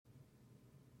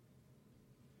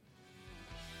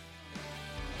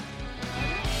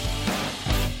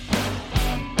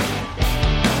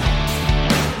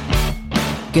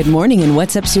Good morning and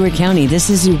what's up, Seward County? This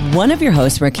is one of your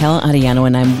hosts, Raquel Arellano,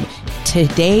 and I'm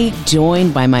today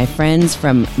joined by my friends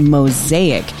from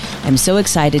Mosaic. I'm so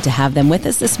excited to have them with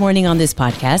us this morning on this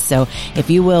podcast. So if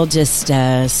you will just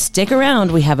stick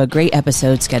around, we have a great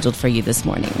episode scheduled for you this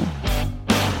morning.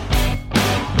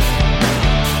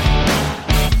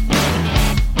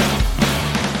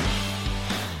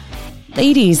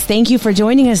 Ladies, thank you for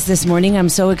joining us this morning. I'm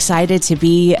so excited to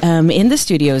be in the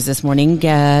studios this morning,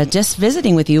 just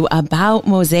visiting with you about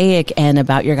Mosaic and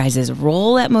about your guys'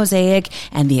 role at Mosaic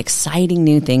and the exciting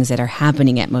new things that are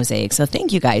happening at Mosaic. So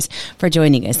thank you guys for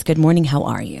joining us. Good morning. How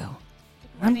are you?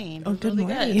 Morning. Good really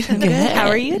morning. Good. How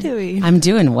are you doing? I'm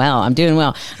doing well.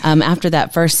 After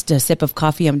that first sip of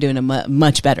coffee, I'm doing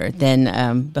much better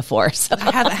than before. So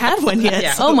I haven't had one yet.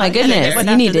 Yeah. Oh my goodness.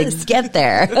 You need to get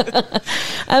there.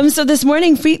 So this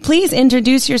morning, please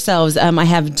introduce yourselves. I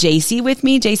have JC with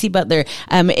me, JC Butler.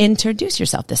 Introduce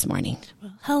yourself this morning.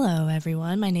 Hello,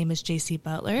 everyone. My name is JC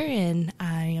Butler, and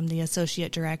I am the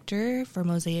Associate Director for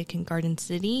Mosaic in Garden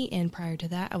City. And prior to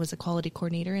that, I was a Quality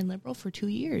Coordinator in Liberal for 2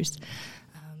 years.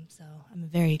 So I'm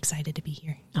very excited to be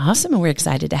here. Awesome. And we're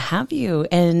excited to have you.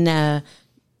 And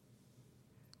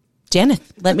Janeth,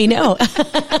 let me know.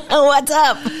 What's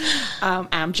up?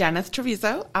 I'm Janeth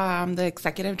Treviso. I'm the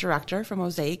Executive Director for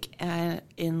Mosaic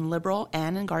in Liberal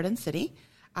and in Garden City.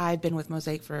 I've been with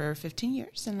Mosaic for 15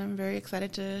 years, and I'm very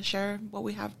excited to share what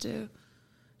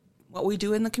we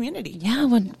do in the community. Yeah,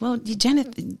 well,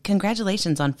 Janeth,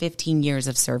 congratulations on 15 years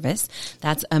of service.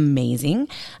 That's amazing.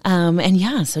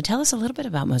 So tell us a little bit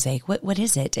about Mosaic. What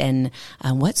is it, and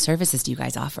what services do you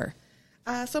guys offer?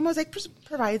 So Mosaic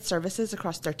provides services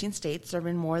across 13 states,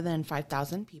 serving more than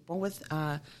 5,000 people with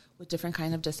different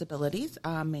kind of disabilities,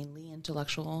 mainly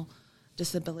intellectual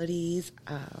disabilities,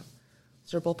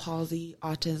 cerebral palsy,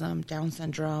 autism, Down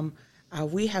syndrome.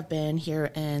 We have been here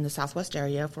in the Southwest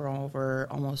area for over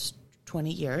almost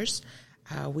 20 years.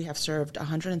 We have served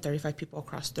 135 people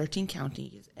across 13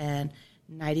 counties and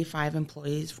 95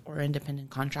 employees or independent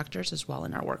contractors as well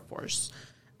in our workforce.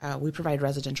 We provide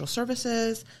residential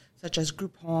services such as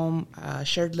group home,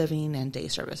 shared living, and day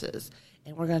services.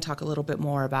 And we're going to talk a little bit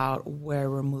more about where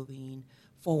we're moving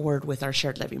forward with our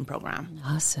shared living program.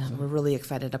 Awesome. So we're really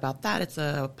excited about that. It's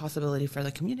a possibility for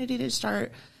the community to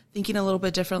start thinking a little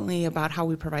bit differently about how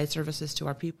we provide services to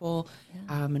our people,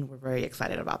 and we're very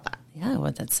excited about that. Yeah,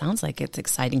 well, that sounds like it's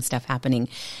exciting stuff happening.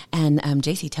 And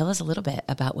JC, tell us a little bit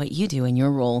about what you do in your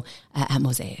role at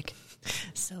Mosaic.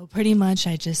 So pretty much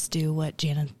I just do what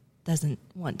Janet doesn't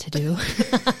want to do.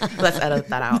 Let's edit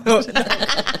that out.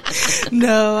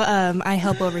 No, I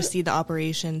help oversee the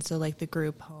operation, so like the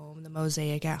group home, the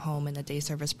Mosaic at Home, and the day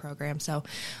service program. So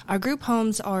our group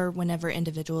homes are whenever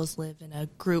individuals live in a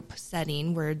group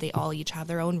setting where they all each have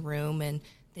their own room and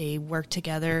they work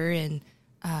together and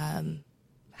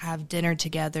have dinner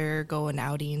together, go on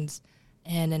outings.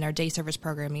 And in our day service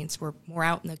program means we're more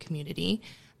out in the community,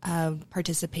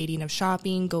 participating of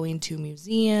shopping, going to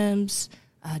museums,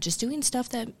 just doing stuff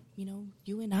that,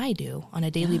 you and I do on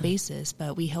a daily basis,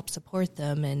 but we help support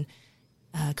them in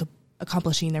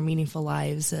accomplishing their meaningful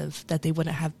lives that they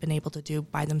wouldn't have been able to do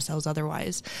by themselves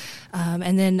otherwise.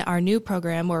 And then our new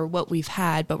program, or what we've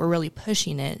had, but we're really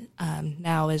pushing it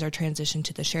now, is our transition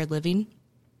to the shared living,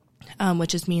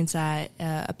 which just means that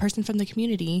a person from the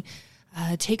community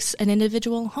takes an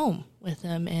individual home with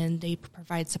them, and they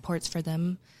provide supports for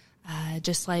them,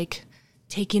 just like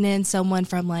taking in someone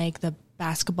from like the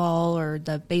basketball or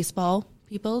the baseball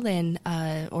people, then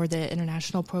or the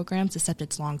international programs, except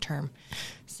it's long term.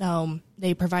 So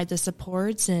they provide the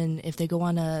supports, and if they go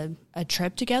on a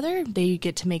trip together, they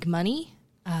get to make money,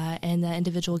 and the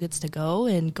individual gets to go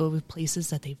to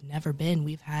places that they've never been.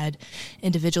 We've had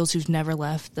individuals who've never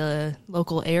left the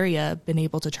local area been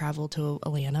able to travel to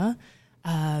Atlanta,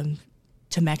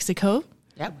 to Mexico.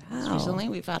 Yep. Wow. Recently,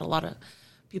 we've had a lot of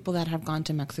people that have gone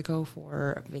to Mexico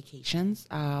for vacations.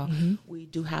 We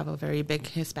do have a very big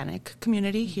Hispanic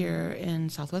community here in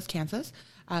Southwest Kansas.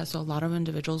 So a lot of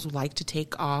individuals would like to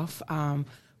take off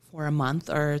for a month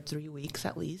or 3 weeks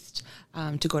at least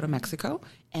to go to Mexico.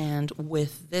 And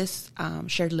with this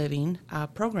shared living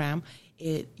program,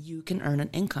 you can earn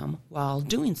an income while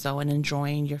doing so and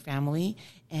enjoying your family,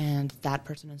 and that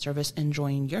person in service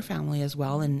enjoying your family as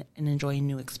well, and enjoying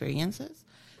new experiences.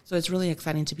 So it's really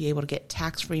exciting to be able to get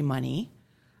tax-free money,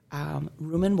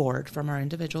 room and board from our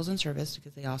individuals in service,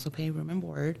 because they also pay room and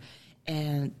board,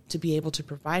 and to be able to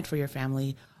provide for your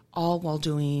family, all while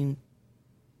doing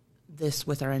this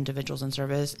with our individuals in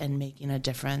service and making a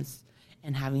difference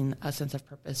and having a sense of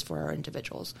purpose for our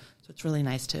individuals. So it's really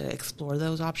nice to explore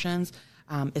those options,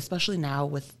 especially now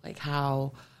with like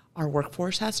how our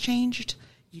workforce has changed.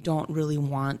 you don't really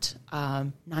want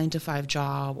 9 to 5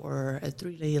 job or a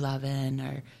 3 to 11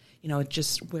 or,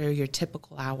 just where your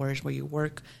typical hours where you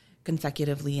work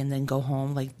consecutively and then go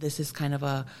home. Like this is kind of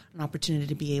an opportunity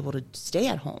to be able to stay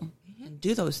at home and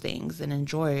do those things and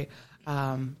enjoy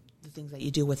the things that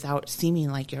you do without seeming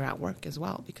like you're at work as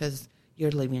well, because you're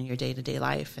living your day-to-day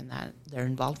life and that they're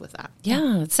involved with that.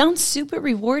 Yeah, it sounds super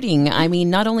rewarding. I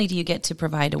mean, not only do you get to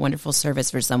provide a wonderful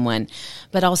service for someone,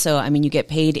 but also, I mean, you get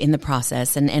paid in the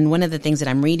process. And one of the things that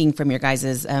I'm reading from your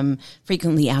guys'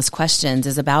 frequently asked questions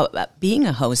is about being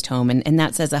a host home. And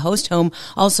that says a host home,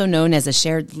 also known as a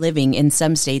shared living in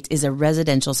some states, is a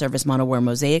residential service model where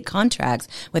Mosaic contracts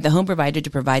with a home provider to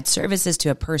provide services to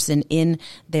a person in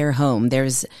their home.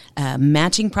 There's a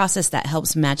matching process that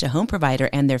helps match a home provider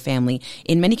and their family,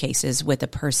 in many cases, with a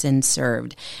person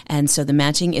served. And so the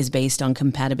matching is based on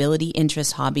compatibility,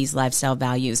 interests, hobbies, lifestyle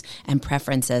values, and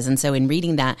preferences. And so in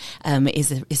reading that,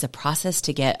 is a process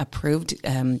to get approved,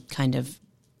 what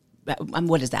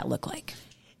does that look like?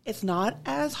 It's not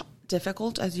as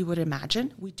difficult as you would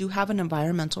imagine. We do have an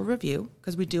environmental review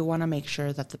because we do want to make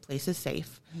sure that the place is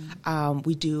safe.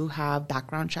 We do have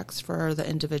background checks for the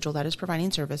individual that is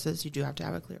providing services. You do have to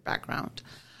have a clear background.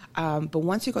 But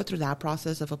once you go through that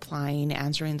process of applying,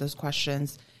 answering those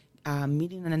questions,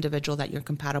 meeting an individual that you're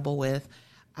compatible with,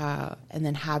 and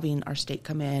then having our state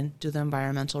come in, do the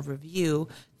environmental review,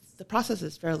 the process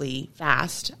is fairly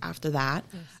fast after that.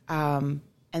 Yes.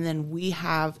 And then we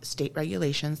have state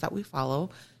regulations that we follow.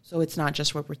 So it's not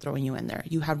just what we're throwing you in there.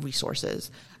 You have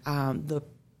resources. The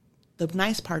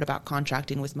nice part about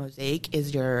contracting with Mosaic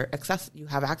is you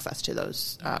have access to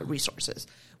those resources.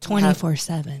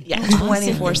 24/7. Yeah,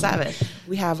 24/7.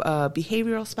 We have a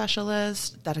behavioral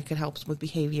specialist that could help with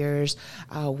behaviors.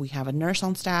 We have a nurse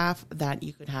on staff that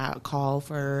you could call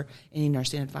for any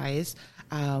nursing advice.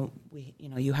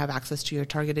 You have access to your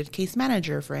targeted case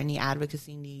manager for any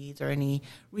advocacy needs or any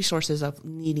resources of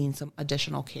needing some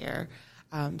additional care.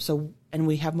 And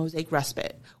we have Mosaic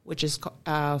Respite, which is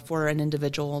for an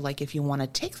individual, like if you want to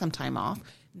take some time off,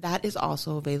 that is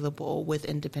also available with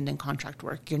independent contract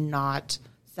work. You're not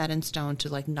set in stone to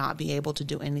like not be able to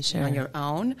do anything on your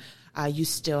own. You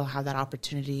still have that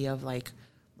opportunity of like,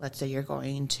 let's say you're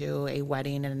going to a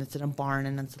wedding and it's in a barn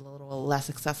and it's a little less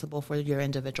accessible for your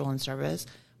individual in service.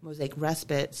 Mosaic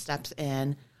Respite steps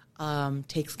in,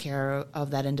 takes care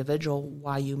of that individual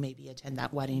while you maybe attend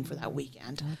that wedding for that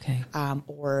weekend. Okay.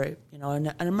 Or,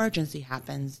 an emergency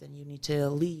happens and you need to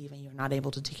leave and you're not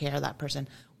able to take care of that person.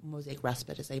 Mosaic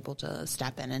Respite is able to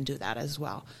step in and do that as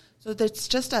well. So it's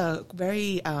just a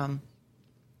very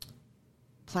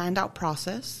planned out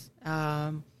process,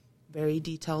 very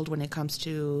detailed when it comes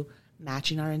to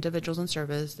matching our individuals in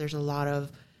service. There's a lot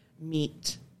of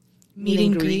meet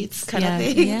and greets kind of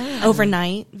thing. Yeah.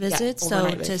 Overnight visits.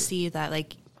 Overnight to visits. see that,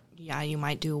 like, you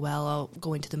might do well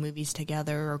going to the movies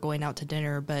together or going out to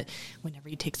dinner, but whenever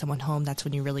you take someone home, that's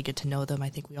when you really get to know them. I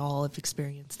think we all have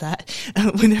experienced that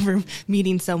whenever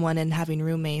meeting someone and having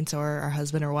roommates or our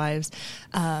husband or wives.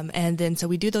 And then so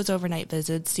we do those overnight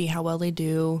visits, see how well they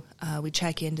do. We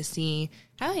check in to see,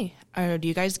 hi, do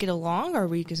you guys get along? Or are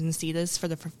we going to see this for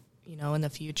in the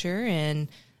future? And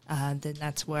then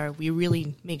that's where we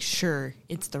really make sure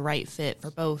it's the right fit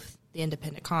for both the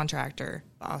independent contractor,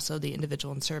 but also the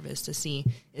individual in service to see,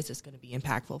 is this going to be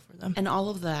impactful for them? And all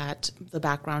of that, the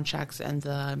background checks and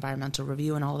the environmental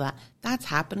review and all of that, that's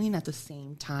happening at the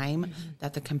same time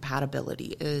that the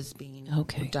compatibility is being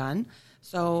done.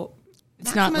 So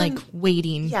it's not like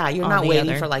waiting. Yeah, you're not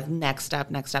waiting for like next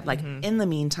step. Like in the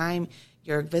meantime,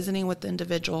 you're visiting with the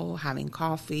individual, having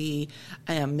coffee,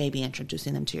 maybe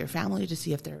introducing them to your family to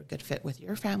see if they're a good fit with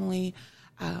your family.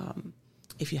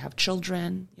 If you have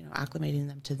children, acclimating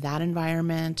them to that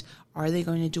environment. Are they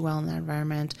going to do well in that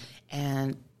environment?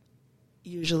 And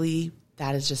usually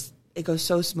that is just, it goes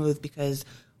so smooth because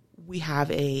we have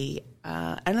an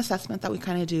assessment that we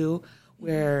kind of do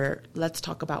where let's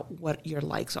talk about what your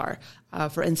likes are.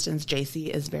 For instance, JC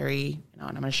is very, and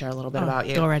I'm going to share a little bit about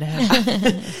you. Go right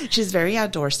ahead. She's very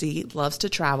outdoorsy, loves to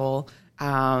travel,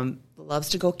 loves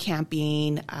to go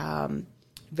camping,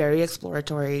 very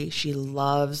exploratory. She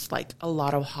loves like a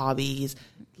lot of hobbies,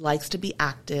 likes to be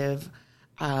active,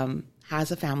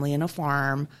 has a family and a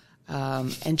farm,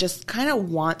 and just kind of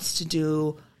wants to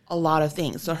do a lot of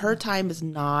things. So her time is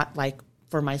not like,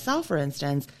 for myself, for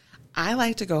instance, I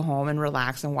like to go home and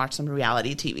relax and watch some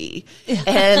reality TV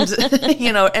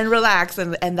and, and relax.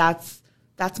 And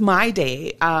that's my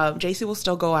day. JC will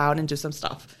still go out and do some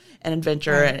stuff and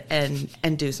adventure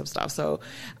and do some stuff. So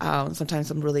sometimes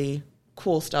some really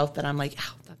cool stuff that I'm like,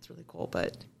 oh, that's really cool.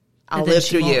 But I'll live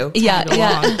through you. Yeah.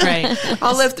 Right.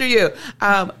 I'll live through you.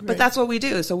 But that's what we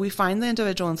do. So we find the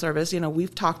individual in service.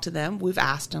 We've talked to them. We've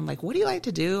asked them, like, what do you like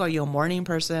to do? Are you a morning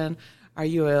person? Are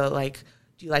you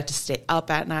do you like to stay up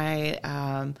at night?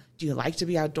 Do you like to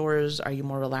be outdoors? Are you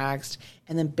more relaxed?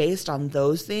 And then based on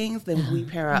those things, then we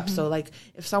pair up. So like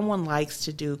if someone likes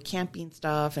to do camping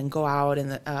stuff and go out in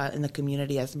the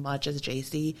community as much as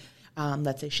JC,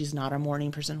 let's say she's not a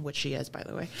morning person, which she is, by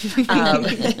the way.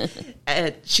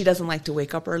 And she doesn't like to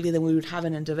wake up early, then we would have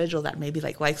an individual that maybe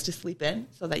likes to sleep in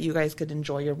so that you guys could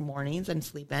enjoy your mornings and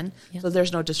sleep in. Yep. So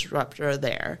there's no disruptor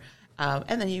there.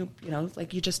 And then you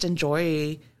just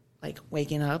enjoy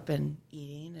waking up and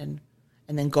eating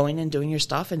and then going and doing your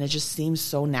stuff, and it just seems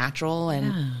so natural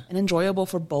and enjoyable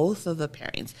for both of the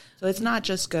pairings. So it's not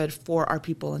just good for our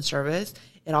people in service,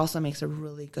 it also makes a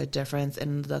really good difference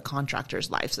in the contractors'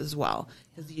 lives as well,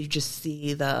 because you just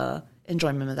see the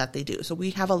enjoyment that they do. So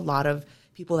we have a lot of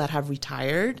people that have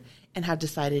retired and have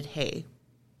decided, hey,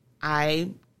 I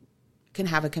can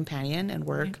have a companion and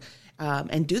work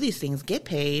and do these things, get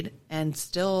paid, and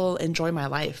still enjoy my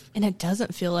life. And it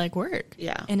doesn't feel like work.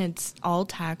 Yeah. And it's all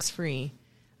tax-free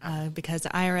because the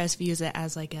IRS views it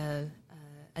as like a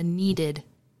needed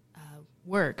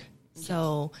work. Yes.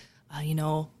 So,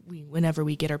 whenever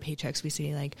we get our paychecks, we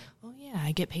see oh, yeah,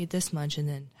 I get paid this much, and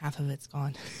then half of it's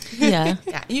gone. Yeah.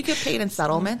 Yeah. You get paid in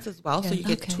settlements as well. Yeah. So you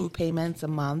get 2 payments a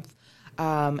month.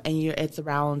 And it's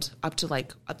around up to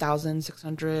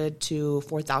 $1,600 to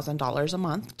 $4,000 a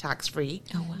month, tax free,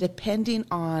 depending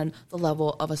on the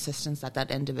level of assistance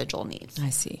that individual needs. I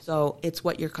see. So it's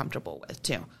what you're comfortable with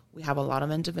too. We have a lot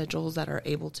of individuals that are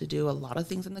able to do a lot of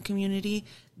things in the community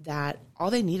that all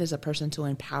they need is a person to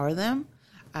empower them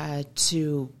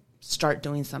to start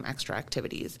doing some extra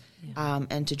activities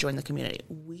and to join the community.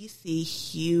 We see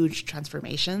huge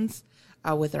transformations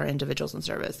with our individuals in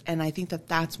service. And I think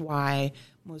that's why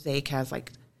Mosaic has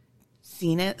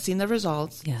seen the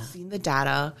results, seen the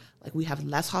data. We have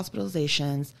less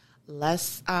hospitalizations,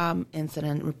 less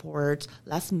incident reports,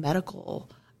 less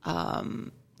medical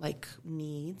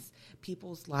needs.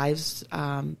 People's lives,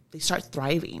 they start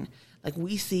thriving.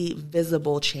 We see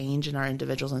visible change in our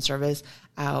individuals in service.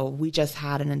 We just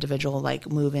had an individual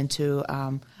move into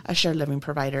a shared living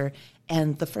provider,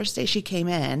 and the first day she came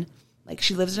in,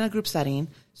 she lives in a group setting,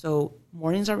 so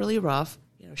mornings are really rough.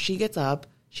 She gets up.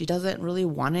 She doesn't really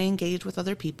want to engage with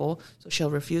other people, so she'll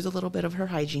refuse a little bit of her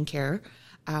hygiene care,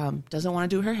 doesn't want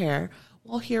to do her hair.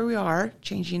 Well, here we are,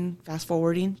 fast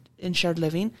forwarding in shared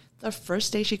living. The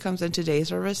first day she comes into day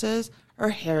services, her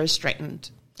hair is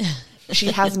straightened. She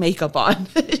has makeup on,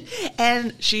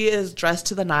 and she is dressed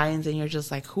to the nines, and you're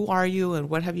just who are you, and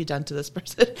what have you done to this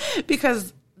person?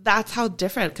 Because that's how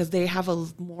different, because they have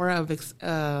more of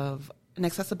an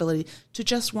accessibility to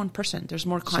just one person. There's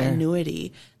more continuity.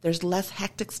 Sure. There's less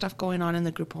hectic stuff going on in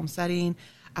the group home setting.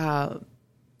 And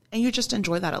you just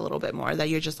enjoy that a little bit more, that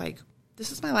you're just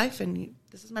this is my life and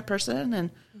this is my person, and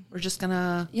we're just going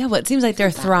to... Yeah, well, it seems like they're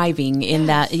thriving in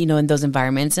that, in those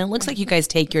environments. And it looks like you guys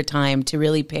take your time to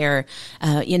really pair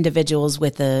individuals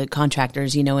with the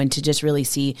contractors, and to just really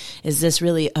see, is this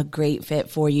really a great fit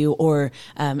for you, or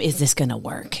is this going to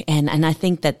work? And I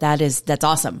think that's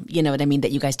awesome. You know what I mean?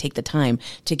 That you guys take the time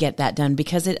to get that done,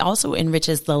 because it also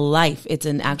enriches the life. It's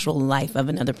an actual life of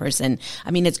another person.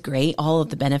 I mean, it's great. All of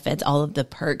the benefits, all of the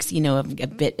perks, of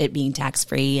it being tax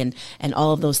free and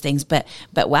all of those things. But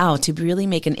wow, to really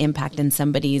make an impact in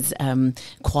somebody's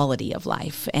quality of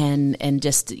life and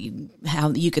just how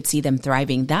you could see them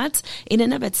thriving. That's in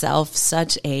and of itself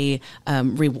such a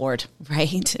reward,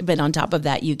 right? But on top of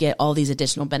that, you get all these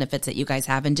additional benefits that you guys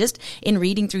have. And just in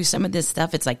reading through some of this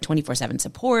stuff, it's 24/7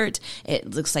 support. It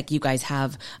looks like you guys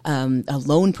have a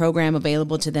loan program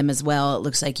available to them as well. It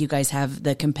looks like you guys have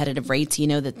the competitive rates,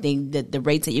 the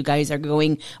rates that you guys are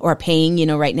going or paying,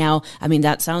 right now. I mean,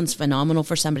 that sounds phenomenal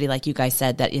for somebody like you guys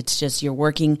said, that it's just you're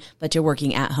working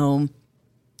at home.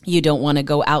 You don't want to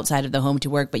go outside of the home to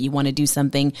work, but you want to do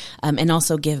something and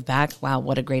also give back. Wow,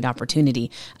 what a great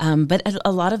opportunity. But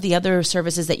a lot of the other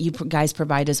services that you guys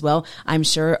provide as well, I'm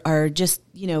sure are just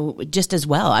as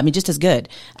well. I mean, just as good.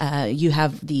 You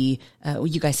have you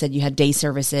guys said you had day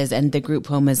services and the group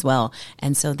home as well.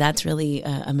 And so that's really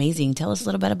amazing. Tell us a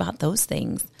little bit about those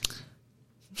things.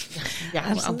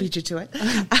 Yeah, I'll beat you to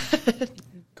it.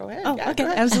 Go ahead. Oh, okay,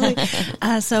 absolutely.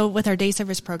 So with our day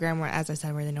service program, where, as I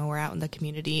said, we're out in the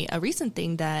community. A recent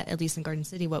thing that, at least in Garden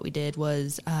City, what we did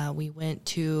was we went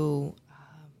to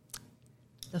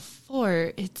the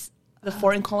fort. It's the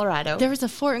fort in Colorado. There was a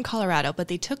fort in Colorado, but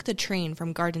they took the train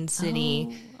from Garden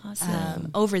City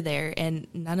Awesome. over there, and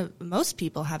most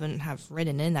people have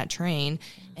ridden in that train,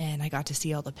 and I got to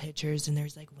see all the pictures, and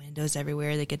there's like windows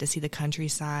everywhere. They get to see the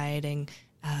countryside and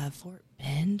Fort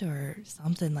Bend or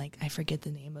something, like I forget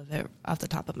the name of it off the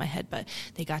top of my head, but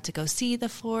they got to go see the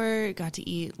fort, got to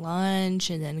eat lunch,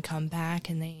 and then come back,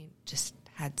 and they just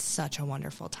had such a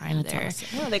wonderful time there.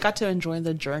 Awesome. Well, they got to enjoy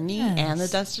the journey and the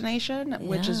destination,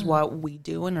 which is what we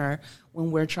do when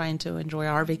we're trying to enjoy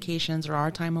our vacations or our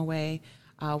time away.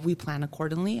 We plan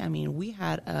accordingly. I mean, we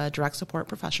had a direct support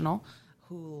professional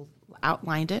who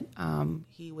outlined it.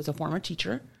 He was a former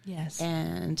teacher. Yes.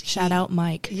 And shout out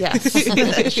Mike. Yes.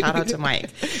 Shout out to Mike,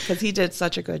 because he did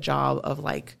such a good job of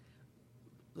like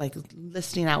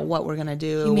listing out what we're going to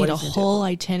do. He made a whole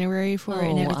itinerary for it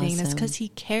and everything. Awesome. That's because he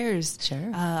cares.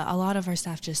 Sure. A lot of our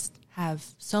staff just have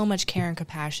so much care and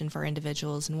compassion for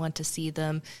individuals and want to see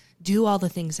them do all the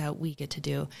things that we get to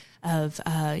do.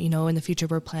 In the future,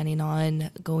 we're planning on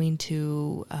going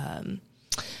to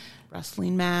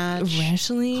wrestling match,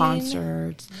 wrestling,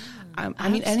 concerts. I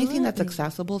mean, anything that's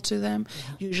accessible to them.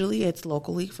 Yeah. Usually it's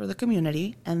locally for the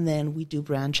community, and then we do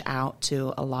branch out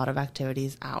to a lot of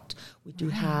activities out. We do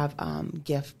have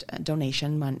gift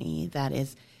donation money that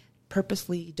is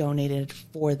purposely donated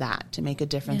for that, to make a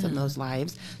difference in those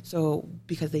lives. So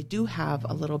because they do have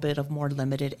a little bit of more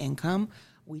limited income,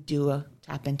 we do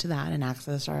tap into that and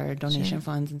access our donation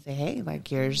funds and say, hey, like,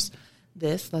 here's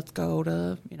this, let's go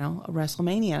to, a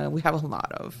WrestleMania. We have a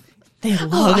lot of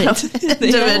individuals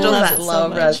that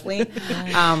love wrestling.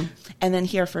 And then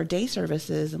here for day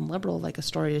services and liberal, like a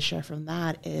story to share from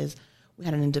that is we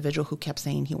had an individual who kept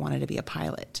saying he wanted to be a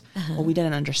pilot. Well, we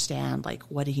didn't understand like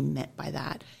what he meant by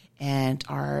that. And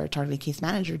our targeted case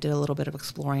manager did a little bit of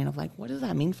exploring of like, what does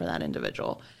that mean for that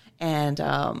individual? And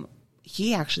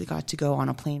he actually got to go on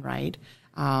a plane ride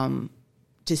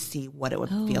to see what it would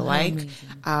feel like.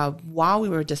 While we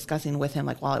were discussing with him,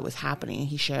 like while it was happening,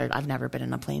 he shared, I've never been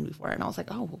in a plane before. And I was like,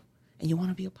 oh, and you want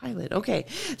to be a pilot? Okay.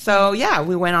 So yeah,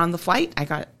 we went on the flight.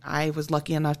 I was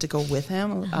lucky enough to go with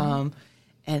him.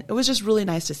 And it was just really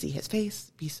nice to see his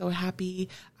face, be so happy.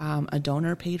 A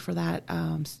donor paid for that.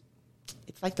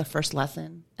 It's like the first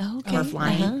lesson for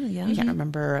flying. I can't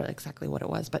remember exactly what it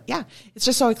was, but yeah, it's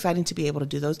just so exciting to be able to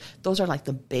do those. Those are like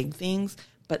the big things,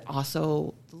 but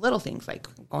also the little things like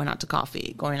going out to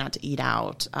coffee, going out to eat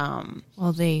out.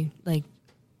 Well, they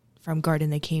from Garden,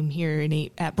 they came here and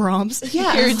ate at Brahms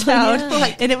here in town.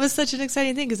 And it was such an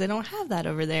exciting thing because they don't have that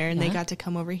over there. And they got to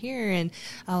come over here, and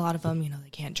a lot of them, they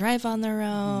can't drive on their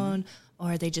own,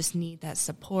 or they just need that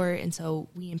support. And so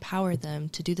we empower them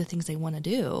to do the things they want to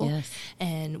do.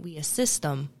 And we assist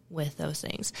them with those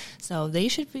things. So they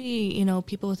should be,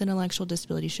 people with intellectual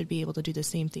disability should be able to do the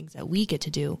same things that we get to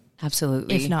do.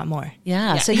 Absolutely. If not more.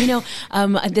 Yeah. So,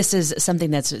 this is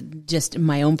something that's just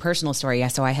my own personal story.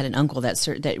 So I had an uncle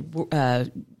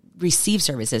that received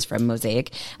services from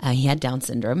Mosaic. He had Down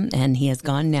syndrome, and he has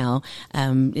gone now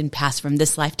and passed from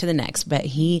this life to the next. But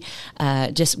they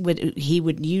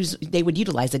would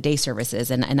utilize the day services,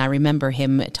 and I remember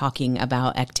him talking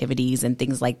about activities and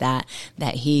things like that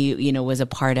he was a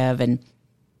part of, and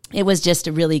it was just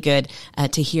really good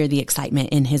to hear the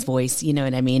excitement in his voice. You know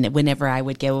what I mean? Whenever I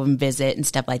would go and visit and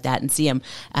stuff like that and see him,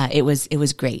 it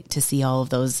was great to see all of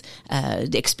those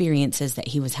experiences that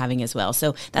he was having as well.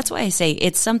 So that's why I say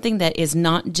it's something that is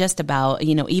not just about,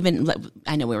 even,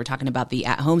 I know we were talking about the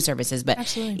at-home services,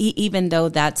 but even though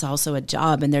that's also a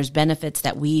job and there's benefits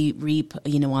that we reap,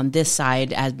 on this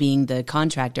side as being the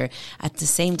contractor, at the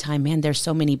same time, man, there's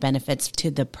so many benefits to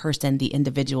the person, the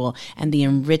individual, and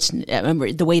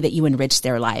the way that you enrich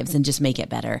their lives and just make it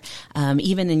better.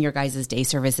 Even in your guys' day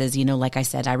services, like I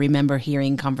said, I remember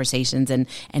hearing conversations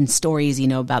and stories,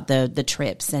 about the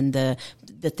trips and the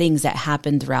things that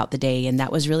happened throughout the day. And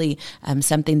that was really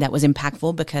something that was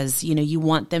impactful because, you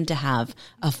want them to have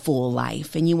a full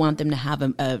life and you want them to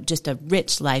have just a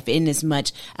rich life in as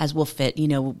much as will fit,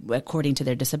 according to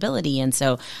their disability. And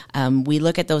so we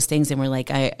look at those things and we're like,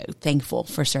 thankful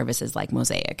for services like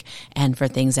Mosaic and for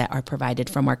things that are provided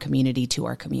from our community to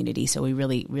our community. So we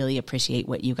really, really appreciate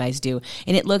what you guys do.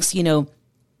 And it looks,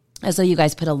 as though you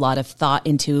guys put a lot of thought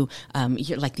into,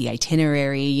 like the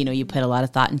itinerary, you put a lot of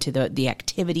thought into the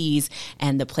activities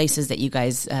and the places that you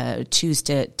guys choose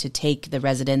to take the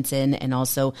residents in and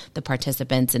also the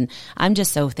participants. And I'm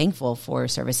just so thankful for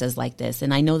services like this.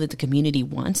 And I know that the community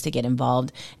wants to get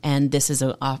involved, and this is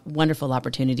a wonderful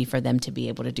opportunity for them to be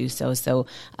able to do so. So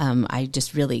I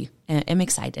just really am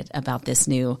excited about this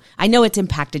new. I know it's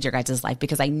impacted your guys' life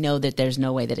because I know that there's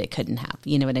no way that it couldn't have.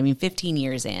 You know what I mean? 15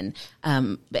 years in,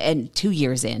 and 2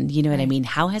 years in, you know what I mean?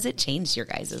 How has it changed your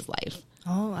guys' life?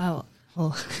 Oh, wow.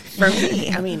 Well, For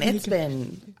me, I mean, it's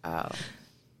been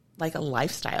like a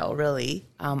lifestyle, really.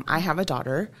 I have a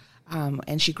daughter,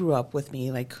 and she grew up with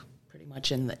me, like pretty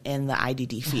much in the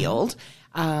IDD field.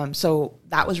 So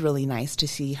that was really nice to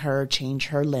see her change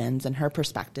her lens and her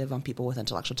perspective on people with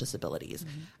intellectual disabilities.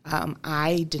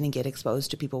 I didn't get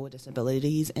exposed to people with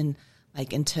disabilities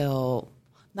until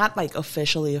not like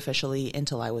officially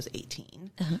until I was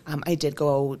 18. I did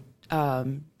go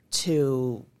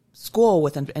to school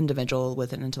with an individual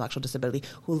with an intellectual disability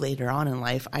who later on in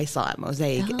life I saw at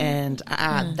Mosaic, and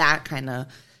that kind of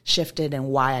shifted and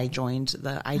why I joined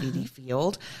the IDD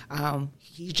field.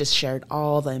 He just shared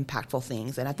all the impactful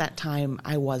things, and at that time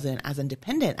I wasn't as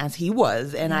independent as he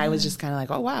was, and I was just kind of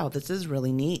like, oh wow, this is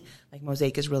really neat. Like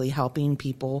Mosaic is really helping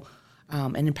people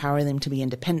and empowering them to be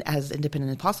independent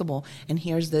as possible. And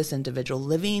here's this individual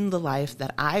living the life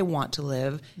that I want to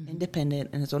live,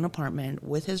 independent in his own apartment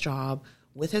with his job,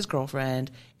 with his girlfriend.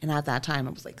 And at that time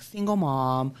I was like single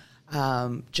mom,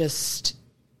 just,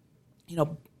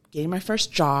 getting my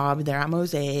first job there at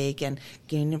Mosaic and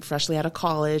getting freshly out of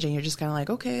college. And you're just kind of like,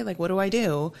 okay, like what do I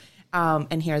do?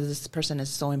 And here this person is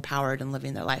so empowered and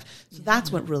living their life. So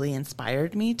that's what really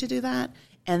inspired me to do that.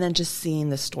 And then just seeing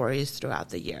the stories throughout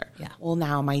the year. Yeah. Well,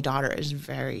 now my daughter is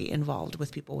very involved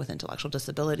with people with intellectual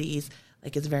disabilities.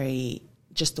 Like it's very,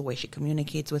 just the way she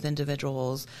communicates with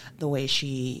individuals, the way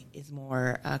she is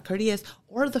more courteous,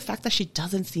 or the fact that she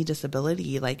doesn't see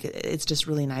disability. Like it's just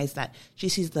really nice that she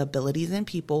sees the abilities in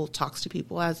people, talks to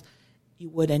people as you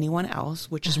would anyone else,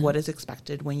 which is what is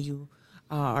expected when you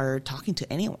are talking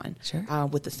to anyone,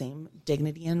 with the same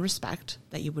dignity and respect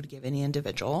that you would give any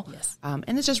individual. Yes.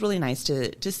 And it's just really nice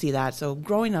to see that. So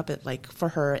growing up for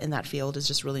her in that field is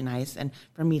just really nice. And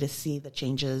for me to see the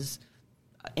changes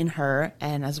in her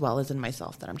and as well as in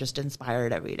myself, that I'm just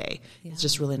inspired every day. Yeah. It's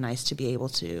just really nice to be able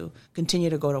to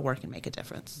continue to go to work and make a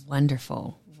difference.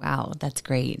 Wonderful. Wow, that's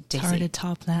great. It's hard to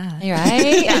top that.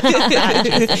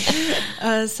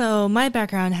 Right? So my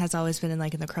background has always been in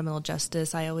the criminal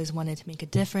justice. I always wanted to make a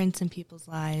difference in people's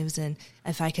lives. And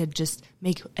if I could just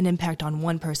make an impact on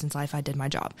one person's life, I did my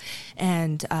job.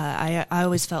 And I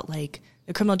always felt like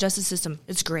the criminal justice system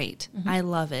is great. I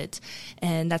love it.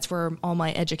 And that's where all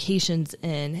my education's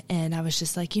in. And I was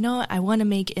just like, I want to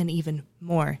make an even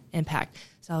more impact.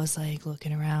 So I was like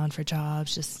looking around for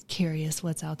jobs, just curious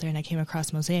what's out there. And I came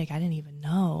across Mosaic. I didn't even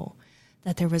know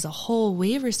that there was a whole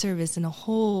waiver service and a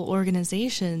whole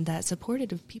organization that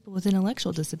supported people with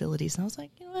intellectual disabilities. And I was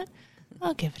like, you know what?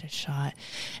 I'll give it a shot.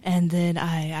 And then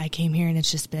I came here, and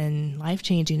it's just been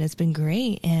life-changing. It's been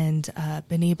great, and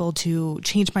been able to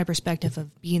change my perspective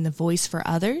of being the voice for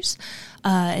others,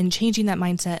 and changing that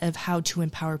mindset of how to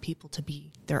empower people to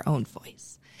be their own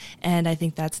voice. And I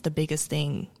think that's the biggest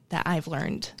thing that I've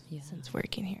learned since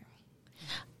working here.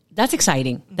 That's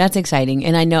exciting. That's exciting.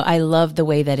 And I love the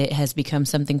way that it has become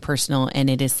something personal, and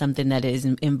it is something that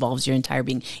involves your entire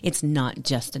being. It's not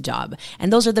just a job.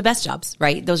 And those are the best jobs,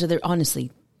 right? Those are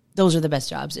the best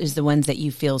jobs, is the ones that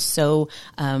you feel so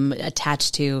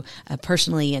attached to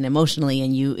personally and emotionally,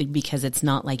 and because it's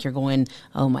not like you're going,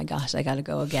 oh my gosh, I got to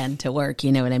go again to work.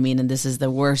 You know what I mean? And this is the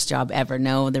worst job ever.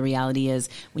 No, the reality is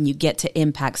when you get to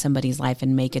impact somebody's life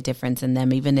and make a difference in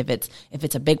them, even if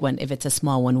it's a big one, if it's a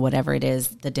small one, whatever it is,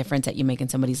 the difference that you make in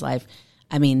somebody's life,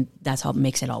 I mean, that's all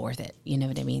makes it all worth it. You know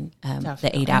what I mean?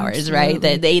 The 8 hours, right?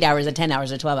 The 8 hours, the 10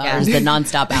 hours, or 12 hours, the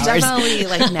nonstop hours.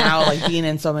 Definitely, now, being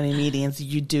in so many meetings,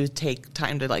 you do take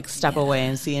time to step away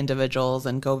and see individuals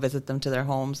and go visit them to their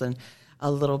homes, and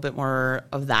a little bit more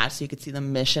of that, so you could see the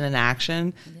mission in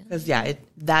action. Because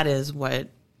that is what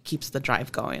keeps the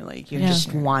drive going. You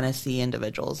just want to see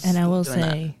individuals. And I will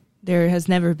say, there has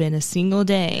never been a single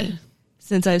day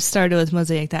since I've started with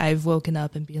Mosaic that I've woken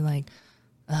up and been like,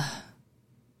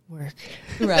 work.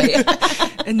 Right.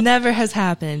 It never has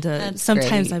happened.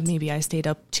 Sometimes great. I stayed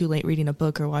up too late reading a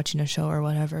book or watching a show or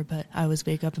whatever, but I always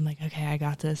wake up and I'm like, okay, I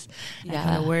got this. I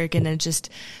gotta work. And then just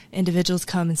individuals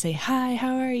come and say, hi,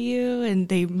 how are you? And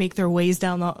they make their ways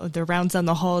down their rounds down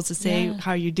the halls to say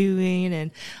how you're doing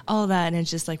and all that. And it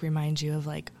just reminds you of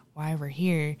why we're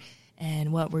here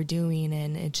and what we're doing.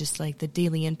 And it just the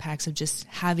daily impacts of just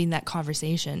having that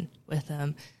conversation with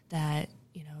them that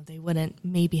they wouldn't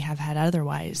maybe have had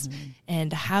otherwise.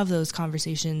 And to have those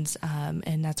conversations,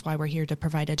 and that's why we're here to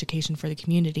provide education for the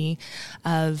community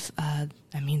of,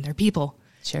 they're people.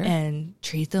 Sure. And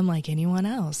treat them like anyone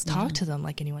else. Talk to them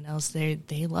like anyone else. They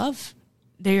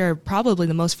are probably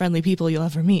the most friendly people you'll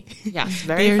ever meet. Yes,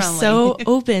 very friendly. They're so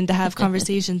open to have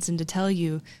conversations and to tell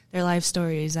you their life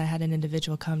stories. I had an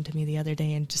individual come to me the other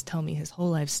day and just tell me his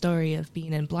whole life story of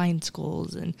being in blind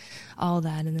schools and all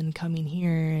that, and then coming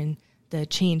here and the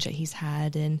change that he's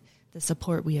had and the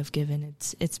support we have given.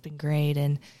 It's been great,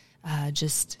 and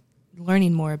just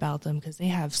learning more about them, because they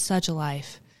have such a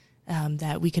life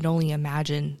that we can only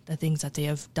imagine the things that they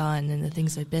have done and the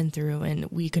things they've been through, and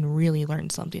we can really learn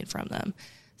something from them.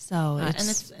 So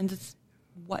it's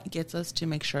what gets us to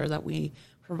make sure that we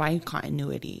provide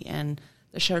continuity, and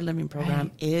the shared living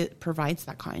program, it provides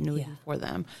that continuity for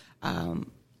them.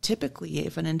 Typically,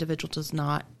 if an individual is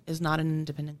not an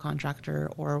independent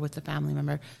contractor or with a family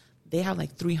member, they have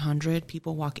like 300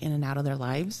 people walk in and out of their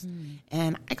lives.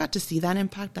 And I got to see that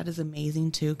impact. That is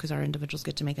amazing too, because our individuals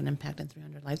get to make an impact in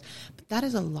 300 lives. But that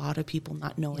is a lot of people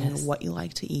not knowing what you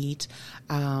like to eat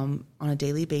on a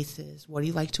daily basis. What do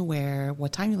you like to wear?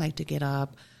 What time you like to get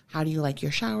up? How do you like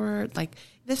your shower? Like,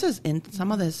 this is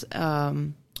some of this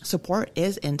support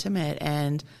is intimate,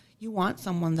 and you want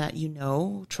someone that you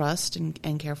know, trust,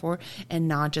 and care for, and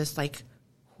not just like,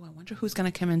 I wonder who's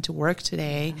going to come into work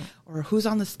today, or who's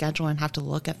on the schedule, and have to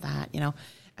look at that.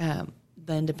 The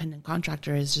independent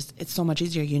contractor is just, it's so much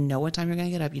easier. You know what time you're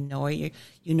going to get up. You know you're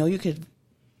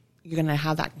going to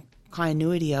have that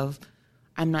continuity of,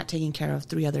 I'm not taking care of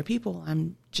 3 other people.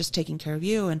 I'm just taking care of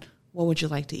you. And what would you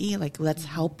like to eat? Like, let's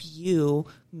help you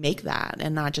make that,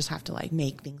 and not just have to like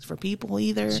make things for people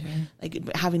either. Sure.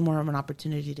 Like, having more of an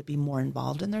opportunity to be more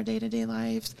involved in their day-to-day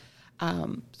lives.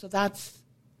 So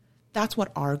that's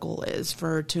what our goal is,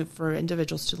 for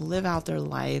individuals to live out their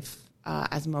life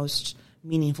as most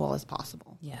meaningful as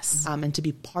possible. Yes. And to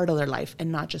be part of their life,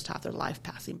 and not just have their life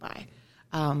passing by.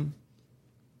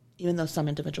 Even though some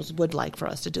individuals would like for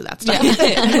us to do that stuff.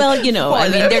 Yeah.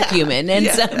 Well, they're human, and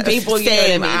some people,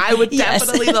 same. I would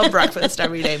definitely love breakfast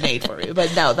every day made for me,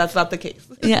 but no, that's not the case.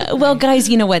 Yeah. Well, guys,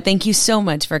 you know what? Thank you so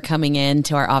much for coming in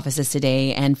to our offices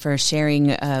today, and for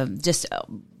sharing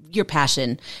your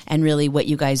passion and really what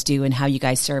you guys do and how you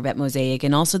guys serve at Mosaic,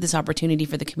 and also this opportunity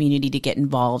for the community to get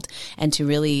involved and to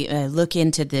really look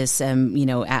into this,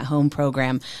 at-home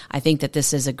program. I think that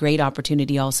this is a great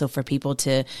opportunity also for people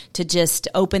to just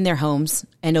open their homes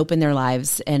and open their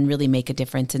lives and really make a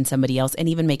difference in somebody else, and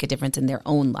even make a difference in their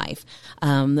own life.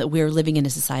 We're living in a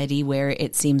society where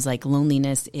it seems like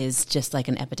loneliness is just like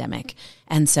an epidemic.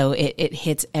 And so it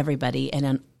hits everybody,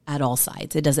 and at all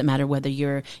sides. It doesn't matter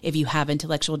if you have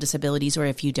intellectual disabilities or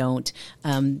if you don't.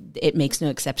 It makes no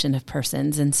exception of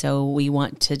persons. And so we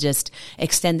want to just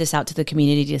extend this out to the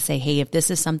community to say, hey, if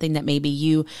this is something that maybe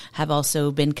you have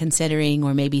also been considering,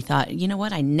 or maybe thought, you know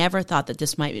what, I never thought that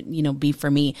this might, be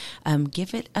for me,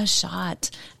 give it a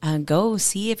shot. Go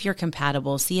see if you're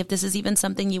compatible. See if this is even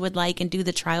something you would like, and do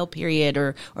the trial period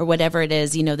or whatever it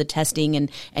is, the testing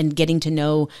and getting to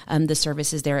know the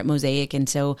services there at Mosaic. And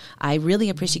so I really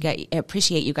appreciate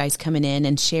you guys coming in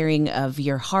and sharing of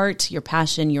your heart, your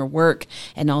passion, your work,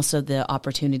 and also the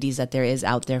opportunities that there is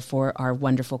out there for our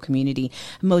wonderful community.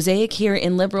 Mosaic here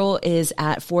in Liberal is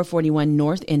at 441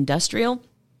 North Industrial.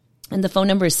 And the phone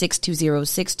number is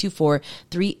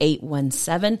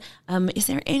 620-624-3817. Is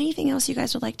there anything else you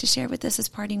guys would like to share with us as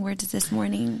parting words this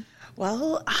morning?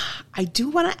 Well, I do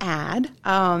want to add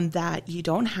that you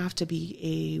don't have to be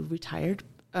a retired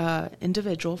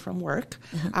individual from work.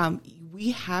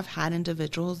 We have had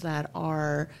individuals that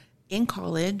are in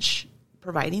college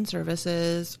providing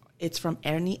services. It's from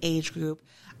any age group.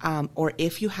 Or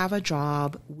if you have a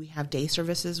job, we have day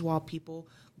services while people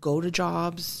go to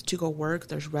jobs to go work.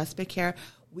 There's respite care.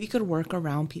 We could work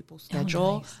around people's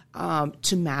schedule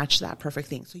to match that perfect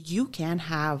thing. So you can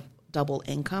have double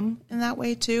income in that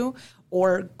way too,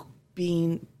 or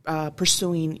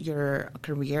pursuing your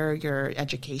career, your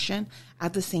education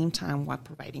at the same time while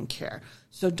providing care.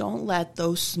 So don't let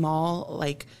those small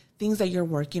things that you're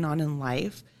working on in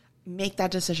life make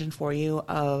that decision for you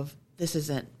of, this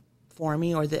isn't for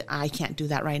me, or that I can't do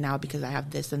that right now because I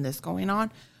have this and this going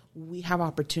on. We have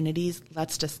opportunities.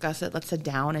 Let's discuss it. Let's sit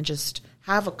down and just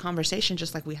have a conversation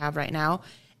just like we have right now,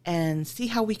 and see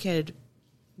how we could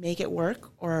make it work,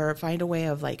 or find a way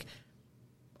of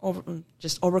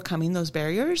overcoming those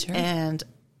barriers. Sure. And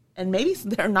maybe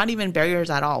they're not even barriers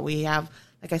at all. We have,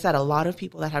 like I said, a lot of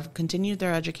people that have continued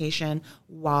their education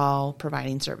while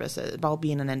providing services, while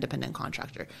being an independent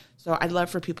contractor. So I'd love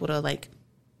for people to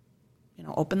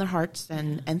open their hearts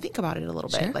and think about it a little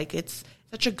bit. Sure. It's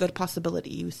such a good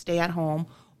possibility. You stay at home,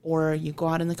 or you go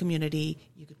out in the community,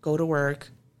 you could go to work.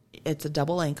 It's a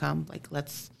double income.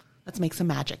 Let's make some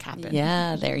magic happen.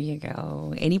 Yeah, there you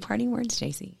go. Any parting words,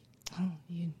 JC? Oh,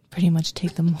 you pretty much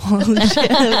take them all.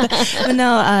 But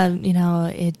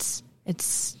no, it's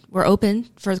we're open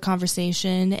for the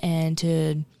conversation and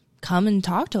to come and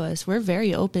talk to us. We're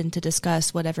very open to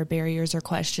discuss whatever barriers or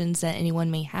questions that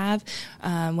anyone may have,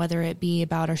 whether it be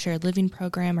about our shared living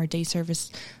program, our day service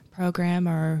program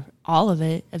or all of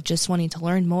it, of just wanting to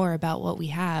learn more about what we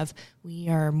have, we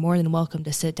are more than welcome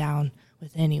to sit down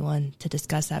with anyone to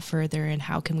discuss that further and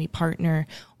how can we partner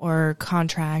or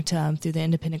contract through the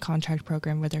independent contract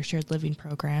program with our shared living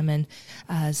program and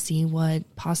see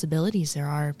what possibilities there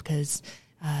are, because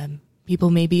people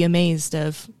may be amazed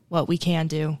of what we can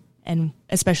do and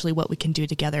especially what we can do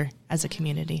together as a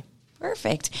community.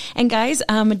 Perfect. And guys,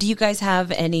 do you guys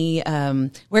have any,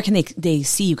 where can they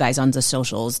see you guys on the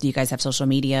socials? Do you guys have social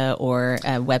media or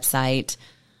a website?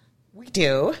 We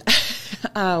do.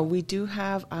 We do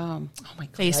have, oh my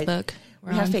God. Facebook.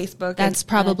 We have Facebook. That's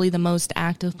probably the most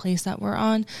active place that we're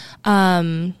on.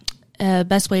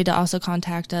 Best way to also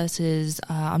contact us is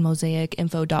on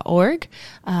mosaicinfo.org.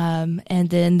 And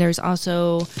then there's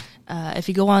also, if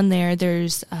you go on there,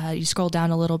 there's you scroll down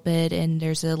a little bit and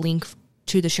there's a link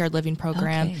to the shared living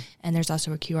program. Okay. And there's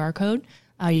also a QR code.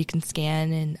 You can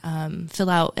scan and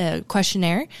fill out a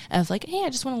questionnaire of like, hey, I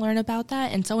just want to learn about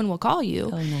that. And someone will call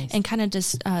you and kind of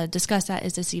just discuss that.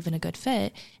 Is this even a good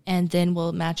fit? And then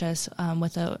we'll match us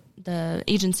with the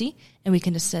agency and we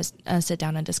can just sit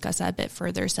down and discuss that a bit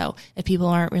further. So if people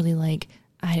aren't really like,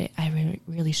 I'm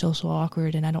really social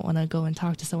awkward and I don't want to go and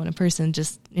talk to someone in person,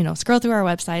 just, scroll through our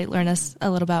website, learn us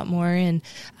a little bit more and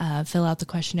fill out the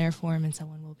questionnaire form and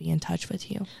someone will be in touch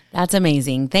with you. That's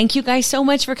amazing. Thank you guys so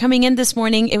much for coming in this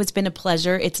morning. It's been a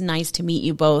pleasure. It's nice to meet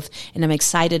you both. And I'm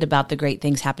excited about the great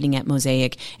things happening at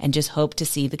Mosaic and just hope to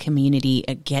see the community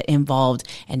get involved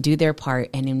and do their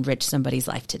part and enrich somebody's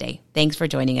life today. Thanks for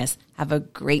joining us. Have a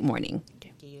great morning.